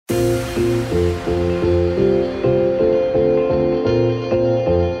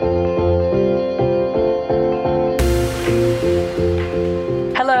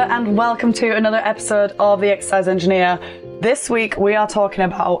and welcome to another episode of The Exercise Engineer. This week we are talking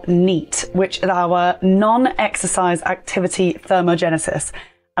about NEAT, which is our non-exercise activity thermogenesis.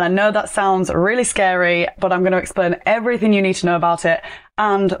 And I know that sounds really scary, but I'm going to explain everything you need to know about it,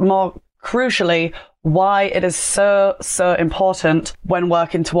 and more crucially, why it is so important when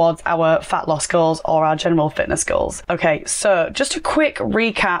working towards our fat loss goals or our general fitness goals. Okay, so just a quick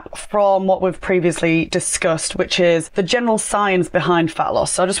recap from what we've previously discussed, which is the general science behind fat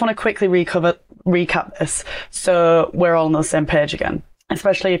loss. So I just want to quickly recap this so we're all on the same page again,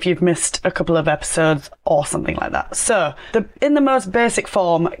 especially if you've missed a couple of episodes or something like that. So in the most basic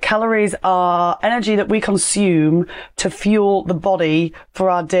form, calories are energy that we consume to fuel the body for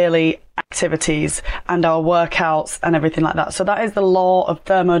our daily activities and our workouts and everything like that. So that is the law of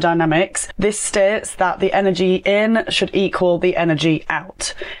thermodynamics. This states that the energy in should equal the energy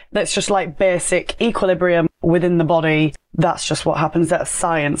out. That's just like basic equilibrium within the body. That's just what happens. That's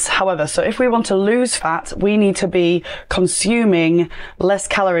science. However, so if we want to lose fat, we need to be consuming less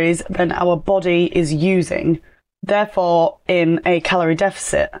calories than our body is using, therefore in a calorie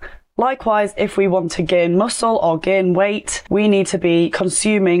deficit. Likewise, if we want to gain muscle or gain weight, we need to be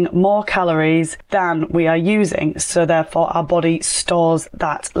consuming more calories than we are using. So therefore, our body stores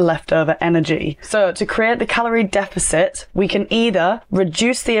that leftover energy. So to create the calorie deficit, we can either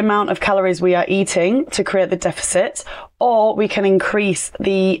reduce the amount of calories we are eating to create the deficit, or we can increase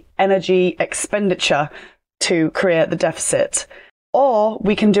the energy expenditure to create the deficit. Or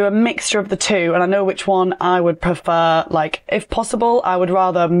we can do a mixture of the two, and I know which one I would prefer. Like, if possible, I would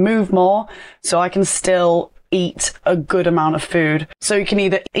rather move more so I can still eat a good amount of food. So you can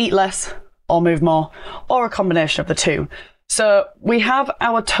either eat less or move more, or a combination of the two. So we have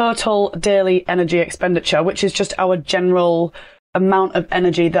our total daily energy expenditure, which is just our general amount of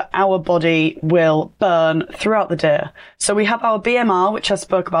energy that our body will burn throughout the day. So we have our BMR, which I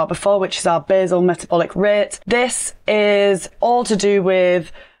spoke about before, which is our basal metabolic rate. This is all to do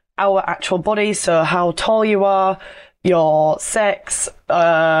with our actual body, so how tall you are, your sex,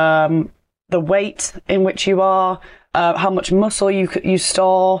 the weight in which you are, how much muscle you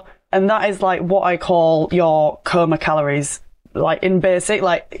store, and that is like what I call your coma calories. Like in basic,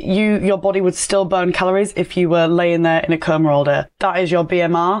 like your body would still burn calories if you were laying there in a coma all day. That is your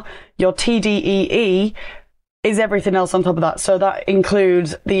BMR. Your TDEE is everything else on top of that. So that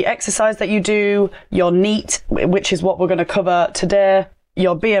includes the exercise that you do, your NEAT, which is what we're going to cover today,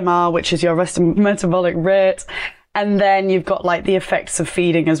 your BMR, which is your resting metabolic rate. And then you've got like the effects of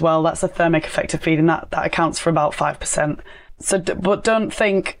feeding as well. That's a thermic effect of feeding. That accounts for about 5%. So, but don't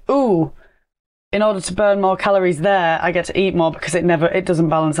think, ooh, in order to burn more calories there, I get to eat more, because it doesn't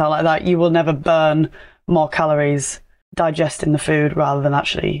balance out like that. You will never burn more calories digesting the food rather than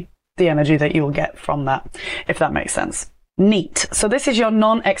actually the energy that you will get from that, if that makes sense. NEAT. So this is your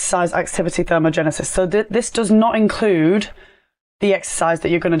non-exercise activity thermogenesis. So this does not include the exercise that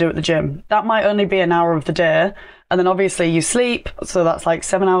you're going to do at the gym. That might only be an hour of the day. And then obviously you sleep. So that's like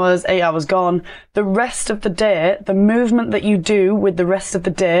 7 hours, 8 hours gone. The rest of the day, the movement that you do with the rest of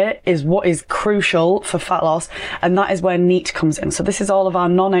the day is what is crucial for fat loss. And that is where NEAT comes in. So this is all of our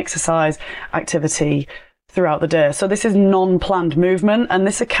non-exercise activity throughout the day. So this is non-planned movement, and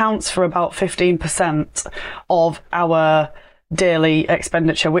this accounts for about 15% of our daily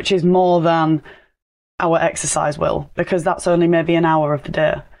expenditure, which is more than our exercise will, because that's only maybe an hour of the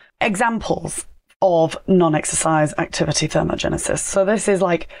day. Examples of non-exercise activity thermogenesis. So this is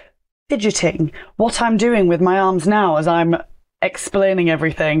like fidgeting, what I'm doing with my arms now as I'm explaining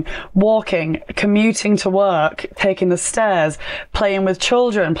everything, walking, commuting to work, taking the stairs, playing with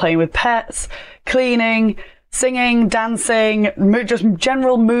children, playing with pets, cleaning, singing, dancing, just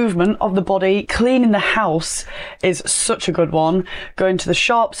general movement of the body. Cleaning the house is such a good one. Going to the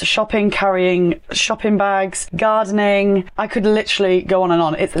shops, shopping, carrying shopping bags, gardening. I could literally go on and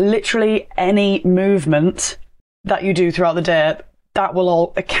on. It's literally any movement that you do throughout the day that will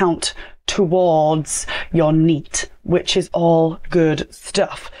all account towards your NEAT, which is all good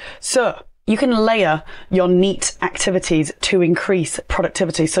stuff. So you can layer your NEAT activities to increase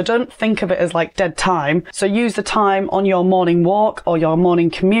productivity. So don't think of it as like dead time. So use the time on your morning walk or your morning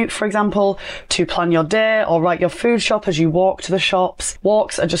commute, for example, to plan your day or write your food shop as you walk to the shops.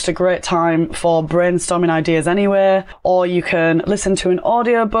 Walks are just a great time for brainstorming ideas anyway. Or you can listen to an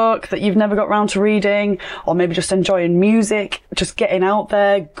audiobook that you've never got around to reading, or maybe just enjoying music, just getting out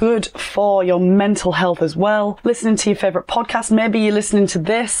there. Good for your mental health as well. Listening to your favorite podcast. Maybe you're listening to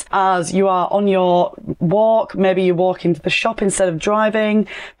this as you are are on your walk, maybe you're walking to the shop instead of driving,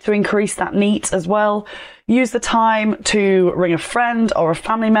 to increase that NEAT as well. Use the time to ring a friend or a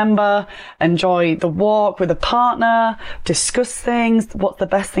family member, enjoy the walk with a partner, discuss things, what's the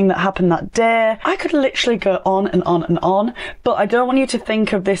best thing that happened that day. I could literally go on and on and on, but I don't want you to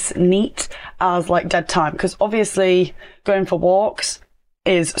think of this NEAT as like dead time, because obviously going for walks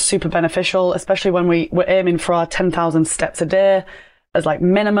is super beneficial, especially when we're aiming for our 10,000 steps a day as like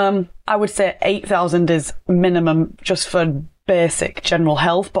minimum. I would say 8,000 is minimum just for basic general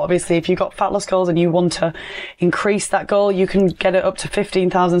health, but obviously if you've got fat loss goals and you want to increase that goal, you can get it up to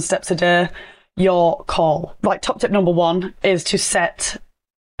 15,000 steps a day. Your call. Like, top tip number 1 is to set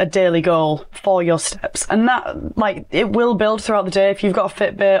a daily goal for your steps, and that, like, it will build throughout the day if you've got a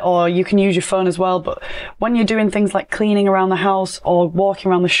Fitbit, or you can use your phone as well. But when you're doing things like cleaning around the house or walking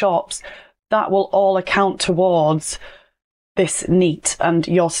around the shops, that will all account towards this NEAT and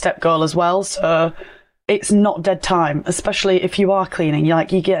your step goal as well. So it's not dead time, especially if you are cleaning. You're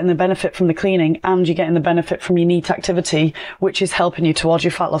getting the benefit from the cleaning and you're getting the benefit from your NEAT activity, which is helping you towards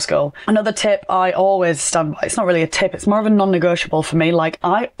your fat loss goal. Another tip I always stand by, it's not really a tip, it's more of a non-negotiable for me. Like,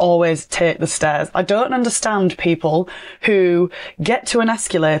 I always take the stairs. I don't understand people who get to an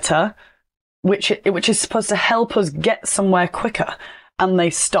escalator, which is supposed to help us get somewhere quicker, and they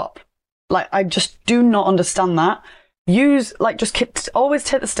stop. Like, I just do not understand that. Always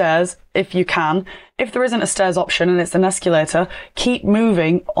take the stairs if you can. If there isn't a stairs option and it's an escalator, keep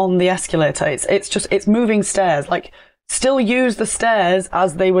moving on the escalator. It's moving stairs. Like, still use the stairs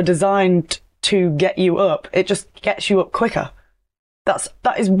as they were designed to get you up. It just gets you up quicker.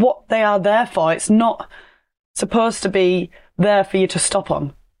 That is what they are there for. It's not supposed to be there for you to stop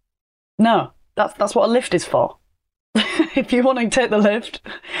on. No, that's what a lift is for. If you want to take the lift,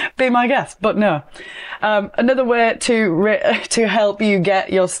 be my guest, but no. Another way to help you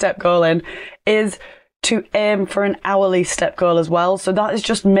get your step goal in is to aim for an hourly step goal as well. So that is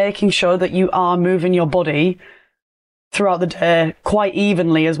just making sure that you are moving your body throughout the day quite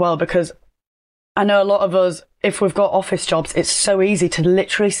evenly as well, because I know a lot of us, if we've got office jobs, it's so easy to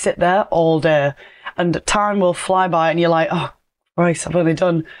literally sit there all day and time will fly by and you're like, oh Christ, I've only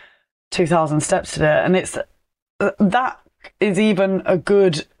done 2,000 steps today. And that is even a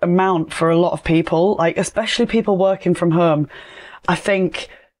good amount for a lot of people, like especially people working from home. I think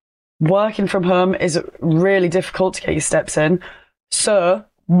working from home is really difficult to get your steps in. So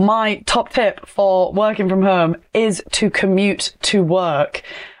my top tip for working from home is to commute to work.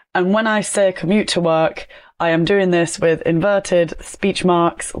 And when I say commute to work, I am doing this with inverted speech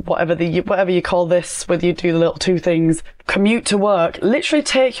marks, whatever you call this, whether you do the little two things. Commute to work. Literally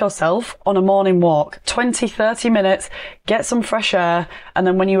take yourself on a morning walk, 20, 30 minutes, get some fresh air, and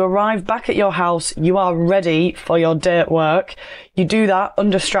then when you arrive back at your house, you are ready for your day at work. You do that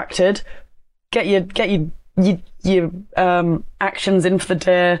undistracted. Get your actions in for the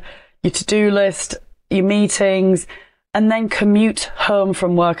day, your to-do list, your meetings, and then commute home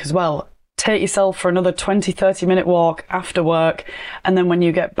from work as well. Take yourself for another 20, 30 minute walk after work. And then when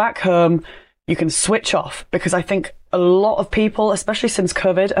you get back home, you can switch off, because I think a lot of people, especially since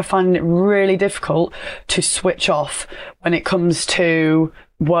COVID, are finding it really difficult to switch off when it comes to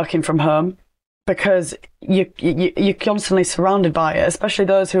working from home, because you're constantly surrounded by it, especially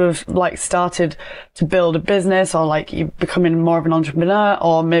those who have like started to build a business, or like you're becoming more of an entrepreneur,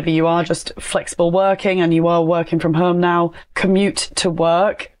 or maybe you are just flexible working and you are working from home now. Commute to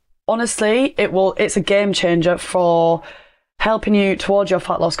work. Honestly, it's a game changer for helping you towards your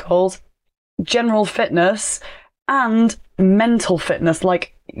fat loss goals, general fitness, and mental fitness.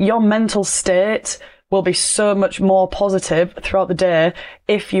 Like, your mental state will be so much more positive throughout the day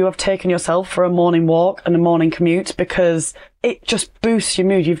if you have taken yourself for a morning walk and a morning commute, because it just boosts your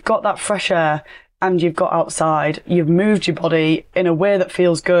mood. You've got that fresh air and you've got outside, you've moved your body in a way that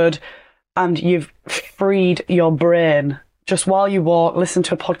feels good, and you've freed your brain. Just while you walk, listen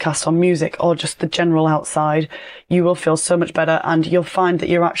to a podcast or music, or just the general outside, you will feel so much better, and you'll find that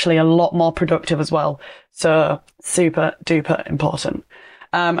you're actually a lot more productive as well. So super duper important.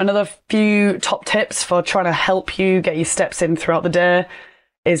 Another few top tips for trying to help you get your steps in throughout the day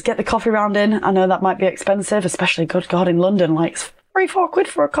is get the coffee round in. I know that might be expensive, especially, good God, in London, like it's £3-4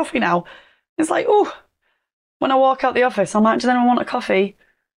 for a coffee now. It's like, oh, when I walk out the office, I'm like, does anyone want a coffee?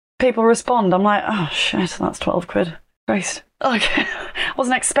 People respond. I'm like, oh shit, that's £12. Christ. Okay. I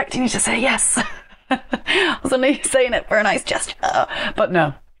wasn't expecting you to say yes. I was only saying it for a nice gesture. But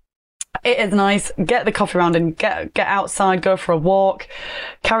no, it is nice. Get the coffee round and get outside, go for a walk,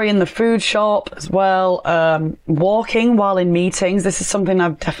 carry in the food shop as well. Walking while in meetings. This is something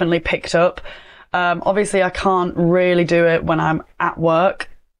I've definitely picked up. Obviously I can't really do it when I'm at work,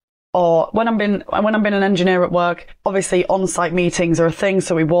 or when I'm being an engineer at work, obviously on-site meetings are a thing,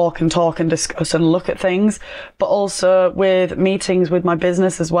 so we walk and talk and discuss and look at things. But also with meetings with my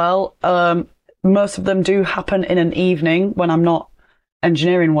business as well, most of them do happen in an evening when I'm not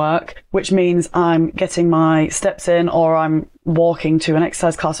engineering work, which means I'm getting my steps in, or I'm walking to an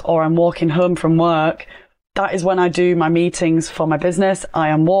exercise class, or I'm walking home from work. That is when I do my meetings for my business. I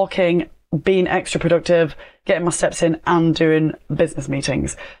am walking, being extra productive, getting my steps in and doing business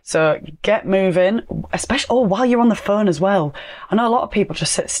meetings. So get moving, especially while you're on the phone as well. I know a lot of people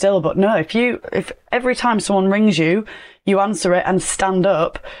just sit still, but no, if every time someone rings you, you answer it and stand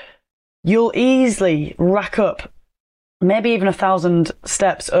up, you'll easily rack up maybe even 1,000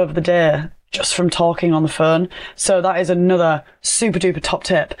 steps over the day just from talking on the phone. So that is another super duper top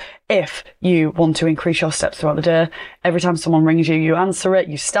tip. If you want to increase your steps throughout the day, every time someone rings you, you answer it,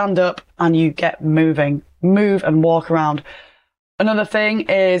 you stand up and you get moving. Move and walk around. Another thing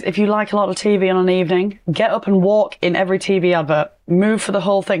is, if you like a lot of TV on an evening, get up and walk in every TV advert. Move for the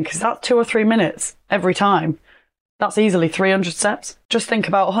whole thing, because that's 2 or 3 minutes every time. That's easily 300 steps. Just think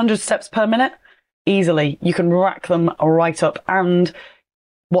about 100 steps per minute. Easily. You can rack them right up and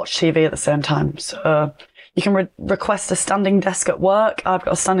watch TV at the same time. So you can request a standing desk at work. I've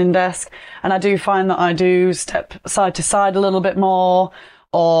got a standing desk, and I do find that I do step side to side a little bit more,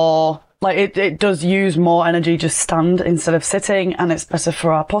 or like it does use more energy just stand instead of sitting, and it's better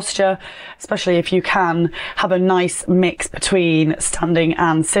for our posture, especially if you can have a nice mix between standing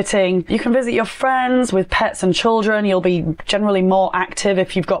and sitting. You can visit your friends with pets and children. You'll be generally more active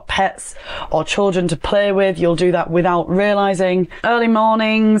if you've got pets or children to play with. You'll do that without realizing. Early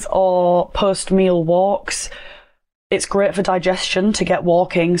mornings or post-meal walks. It's great for digestion to get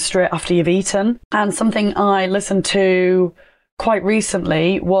walking straight after you've eaten. And something I listened to quite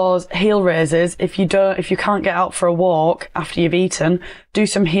recently was heel raises. If you can't get out for a walk after you've eaten, do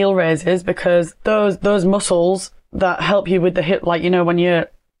some heel raises, because those muscles that help you with the hip, like, you know, when you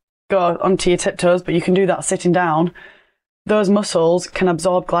go onto your tiptoes, but you can do that sitting down, those muscles can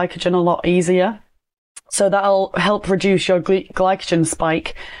absorb glycogen a lot easier. So that'll help reduce your glycogen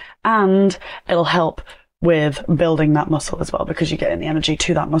spike, and it'll help with building that muscle as well, because you're getting the energy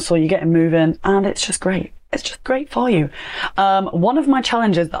to that muscle, you're getting moving, and it's just great. It's just great for you. One of my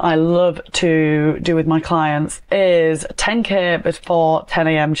challenges that I love to do with my clients is 10K before 10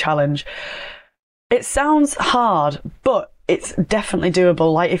 a.m. challenge. It sounds hard, but it's definitely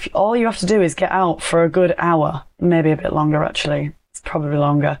doable. Like, if all you have to do is get out for a good hour, maybe a bit longer actually. It's probably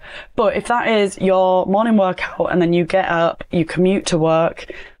longer. But if that is your morning workout, and then you get up, you commute to work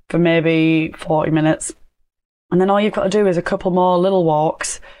for maybe 40 minutes, and then all you've got to do is a couple more little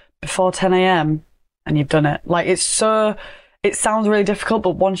walks before 10 a.m. and you've done it. Like, it sounds really difficult,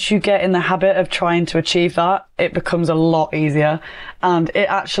 but once you get in the habit of trying to achieve that, it becomes a lot easier. And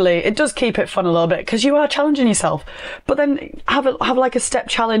it does keep it fun a little bit, because you are challenging yourself. But then have like a step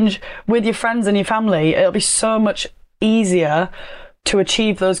challenge with your friends and your family. It'll be so much easier to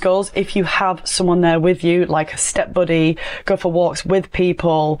achieve those goals if you have someone there with you, like a step buddy, go for walks with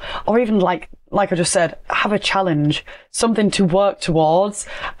people, or even like I just said, have a challenge, something to work towards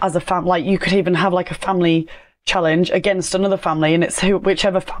as a family. Like, you could even have like a family challenge against another family, and it's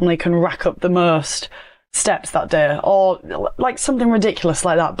whichever family can rack up the most steps that day, or like something ridiculous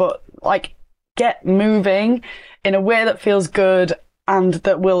like that. But like, get moving in a way that feels good and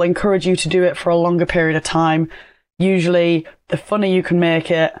that will encourage you to do it for a longer period of time. Usually, the funner you can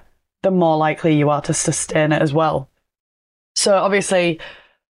make it, the more likely you are to sustain it as well. So obviously,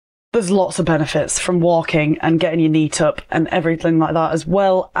 there's lots of benefits from walking and getting your NEAT up and everything like that, as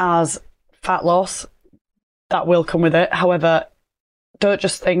well as fat loss that will come with it. However, don't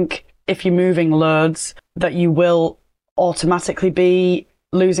just think if you're moving loads that you will automatically be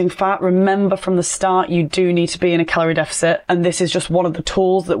losing fat. Remember, from the start, you do need to be in a calorie deficit, and this is just one of the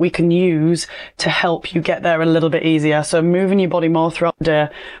tools that we can use to help you get there a little bit easier. So moving your body more throughout the day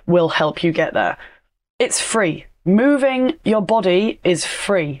will help you get there. It's free. Moving your body is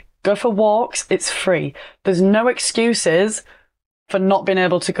free. Go for walks, it's free. There's no excuses for not being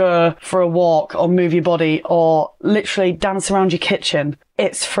able to go for a walk or move your body or literally dance around your kitchen.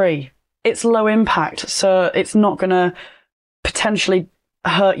 It's free. It's low impact, so it's not going to potentially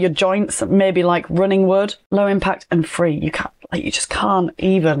hurt your joints, maybe like running would. Low impact and free. You just can't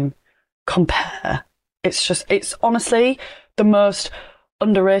even compare. It's honestly the most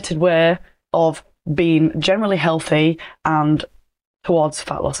underrated way of being generally healthy and towards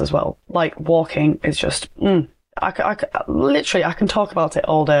fat loss as well. Like, walking is just, I can talk about it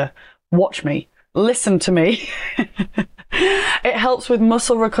all day. Watch me, listen to me. It helps with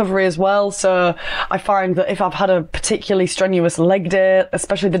muscle recovery as well. So I find that if I've had a particularly strenuous leg day,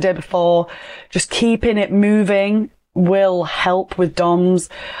 especially the day before, just keeping it moving will help with DOMS.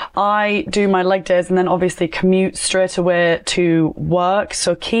 I do my leg days and then obviously commute straight away to work.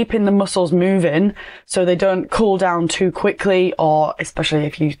 So keeping the muscles moving so they don't cool down too quickly, or especially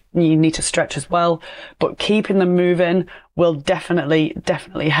if you need to stretch as well, but keeping them moving will definitely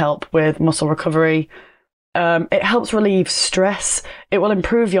help with muscle recovery. It helps relieve stress. It will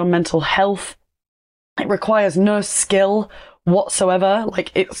improve your mental health. It requires no skill whatsoever.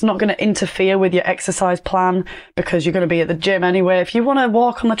 Like, it's not going to interfere with your exercise plan because you're going to be at the gym anyway. If you want to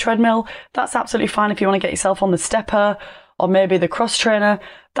walk on the treadmill, that's absolutely fine. If you want to get yourself on the stepper or maybe the cross trainer,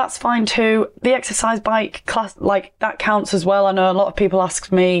 that's fine too. The exercise bike class, like, that counts as well. I know a lot of people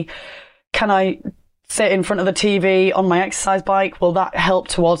ask me, can I sit in front of the TV on my exercise bike? Will that help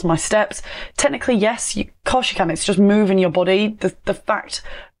towards my steps? Technically, yes, of course you can. It's just moving your body. The fact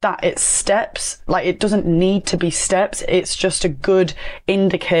that it's steps, like, it doesn't need to be steps. It's just a good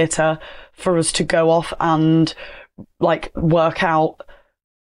indicator for us to go off and, like, work out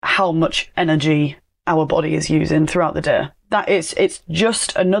how much energy our body is using throughout the day. It's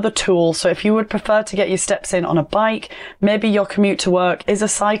just another tool. So if you would prefer to get your steps in on a bike, maybe your commute to work is a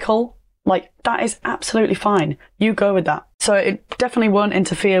cycle, like, that is absolutely fine. You go with that. So it definitely won't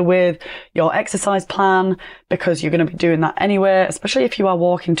interfere with your exercise plan because you're going to be doing that anyway, especially if you are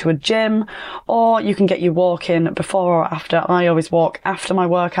walking to a gym, or you can get your walk in before or after. I always walk after my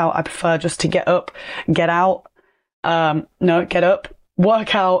workout. I prefer just to get up, get out. Get up,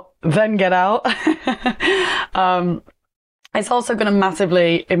 work out, then get out. It's also going to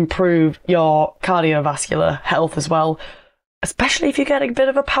massively improve your cardiovascular health as well. Especially if you get a bit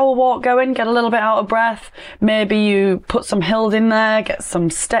of a power walk going, get a little bit out of breath. Maybe you put some hills in there, get some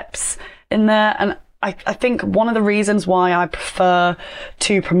steps in there. And I think one of the reasons why I prefer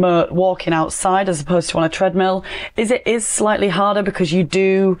to promote walking outside as opposed to on a treadmill is it is slightly harder because you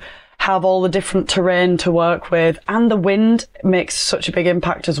do have all the different terrain to work with, and the wind makes such a big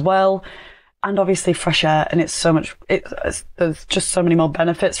impact as well. And obviously fresh air, and there's just so many more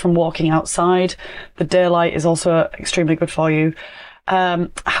benefits from walking outside. The daylight is also extremely good for you.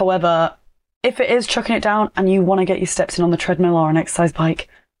 However, if it is chucking it down and you want to get your steps in on the treadmill or an exercise bike,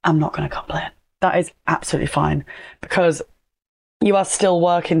 I'm not going to complain. That is absolutely fine because you are still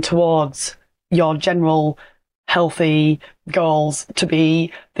working towards your general healthy goals to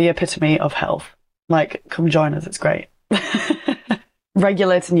be the epitome of health. Like, come join us, it's great.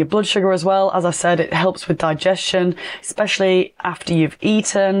 Regulating your blood sugar as well. As I said, it helps with digestion, especially after you've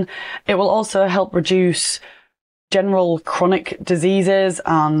eaten. It will also help reduce general chronic diseases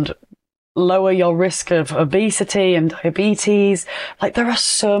and lower your risk of obesity and diabetes. Like, there are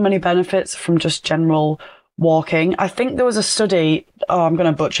so many benefits from just general walking. I think there was a study, I'm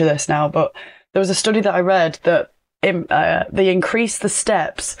going to butcher this now, but there was a study that I read that they increased the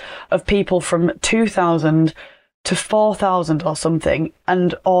steps of people from 2,000 to 4,000 or something,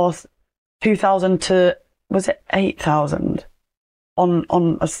 or 2,000 to, was it 8,000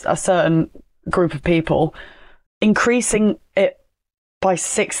 on a certain group of people. Increasing it by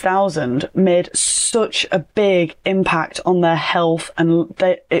 6,000 made such a big impact on their health, and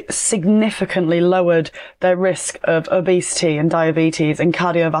it significantly lowered their risk of obesity and diabetes and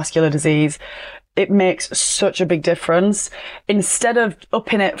cardiovascular disease. It makes such a big difference. Instead of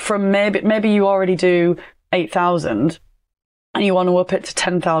upping it from maybe you already do 8,000 and you want to up it to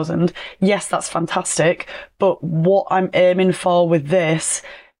 10,000, yes, that's fantastic. But what I'm aiming for with this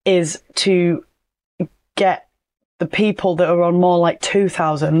is to get the people that are on more like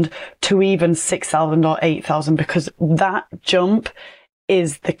 2,000 to even 6,000 or 8,000, because that jump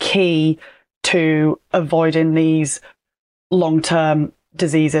is the key to avoiding these long-term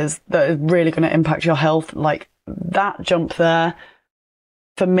diseases that are really going to impact your health. Like, that jump there,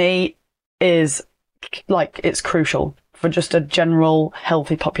 for me, is like, it's crucial for just a general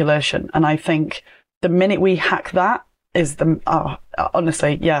healthy population. And I think the minute we hack that is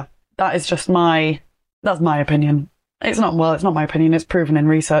honestly, yeah, that's my opinion. It's not my opinion, it's proven in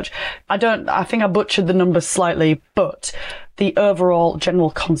research. I think I butchered the numbers slightly, but the overall general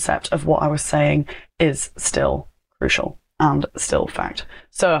concept of what I was saying is still crucial and still fact.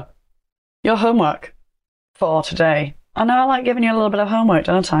 So, your homework for today. I know I like giving you a little bit of homework,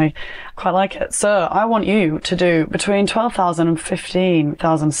 don't I? I quite like it. So I want you to do between 12,000 and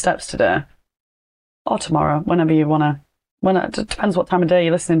 15,000 steps today. Or tomorrow, whenever you want to. It depends what time of day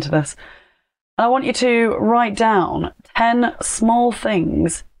you're listening to this. And I want you to write down 10 small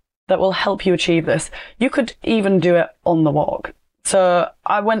things that will help you achieve this. You could even do it on the walk. So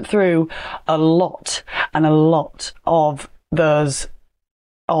I went through a lot of those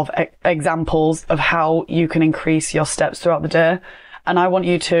examples of how you can increase your steps throughout the day. And I want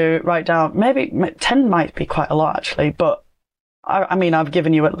you to write down, maybe 10 might be quite a lot actually, but I mean, I've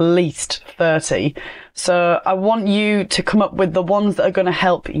given you at least 30. So I want you to come up with the ones that are going to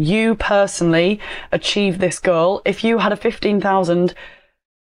help you personally achieve this goal. If you had a 15,000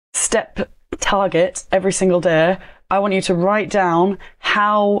 step target every single day, I want you to write down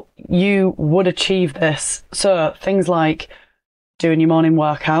how you would achieve this. So things like doing your morning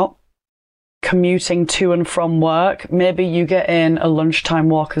workout, commuting to and from work, maybe you get in a lunchtime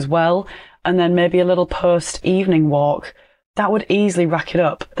walk as well, and then maybe a little post-evening walk. That would easily rack it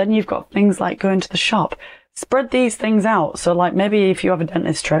up. Then you've got things like going to the shop. Spread these things out. So like maybe if you have a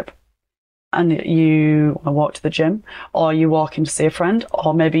dentist trip and you want to walk to the gym, or you walk in to see a friend,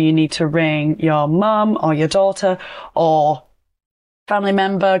 or maybe you need to ring your mum or your daughter or family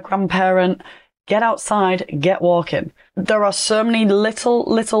member, grandparent, get outside, get walking. There are so many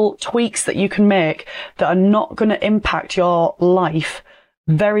little tweaks that you can make that are not going to impact your life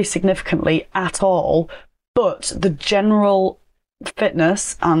very significantly at all, but the general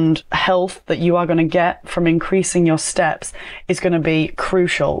fitness and health that you are going to get from increasing your steps is going to be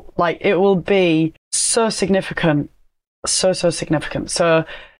crucial. Like, it will be so significant, so significant. So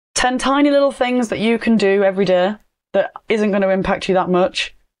 10 tiny little things that you can do every day that isn't going to impact you that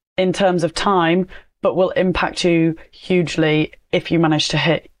much in terms of time, but will impact you hugely if you manage to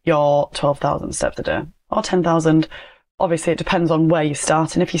hit your 12,000 steps a day or 10,000. Obviously, it depends on where you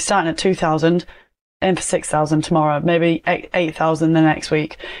start. And if you're starting at 2,000, aim for 6,000 tomorrow, maybe 8,000 the next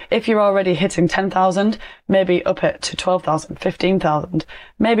week. If you're already hitting 10,000, maybe up it to 12,000, 15,000.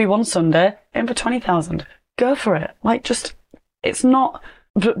 Maybe one Sunday, aim for 20,000. Go for it. Like, just, it's not,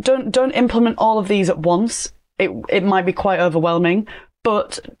 don't implement all of these at once. It might be quite overwhelming,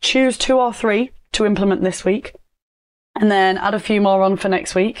 but choose 2 or 3 to implement this week, and then add a few more on for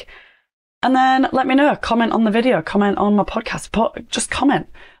next week. And then let me know, comment on the video, comment on my podcast, just comment.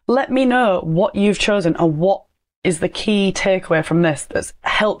 Let me know what you've chosen and what is the key takeaway from this that's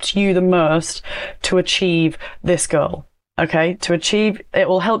helped you the most to achieve this goal. Okay, it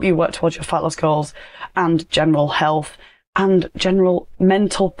will help you work towards your fat loss goals and general health and general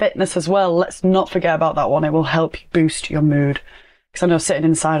mental fitness as well. Let's not forget about that one. It will help you boost your mood, because I know sitting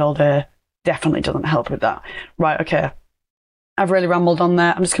inside all day definitely doesn't help with that. Right, okay. I've really rambled on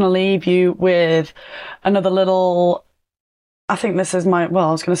there. I'm just going to leave you with another little, I think this is I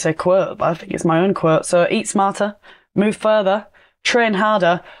was going to say quote, but I think it's my own quote. So eat smarter, move further, train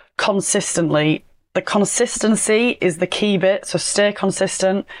harder, consistently. The consistency is the key bit. So stay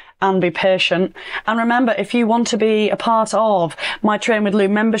consistent and be patient. And remember, if you want to be a part of my Train with Lou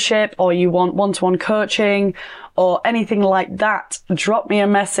membership, or you want one-to-one coaching or anything like that, drop me a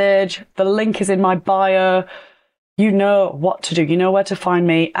message. The link is in my bio. You know what to do. You know where to find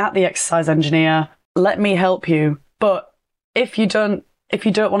me, at The Exercise Engineer. Let me help you. But if you don't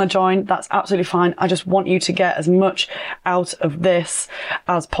want to join, that's absolutely fine. I just want you to get as much out of this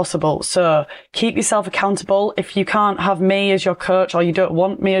as possible. So keep yourself accountable. If you can't have me as your coach, or you don't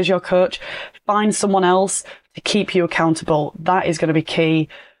want me as your coach, find someone else to keep you accountable. That is going to be key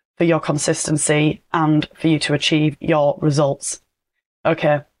for your consistency and for you to achieve your results.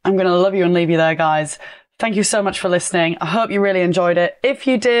 Okay, I'm going to love you and leave you there, guys. Thank you so much for listening. I hope you really enjoyed it. If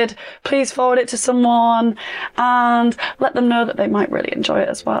you did, please forward it to someone and let them know that they might really enjoy it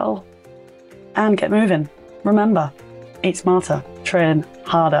as well. And get moving. Remember, eat smarter, train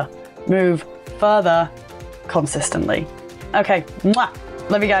harder, move further consistently. Okay, mwah.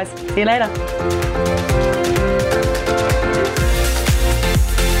 Love you guys. See you later.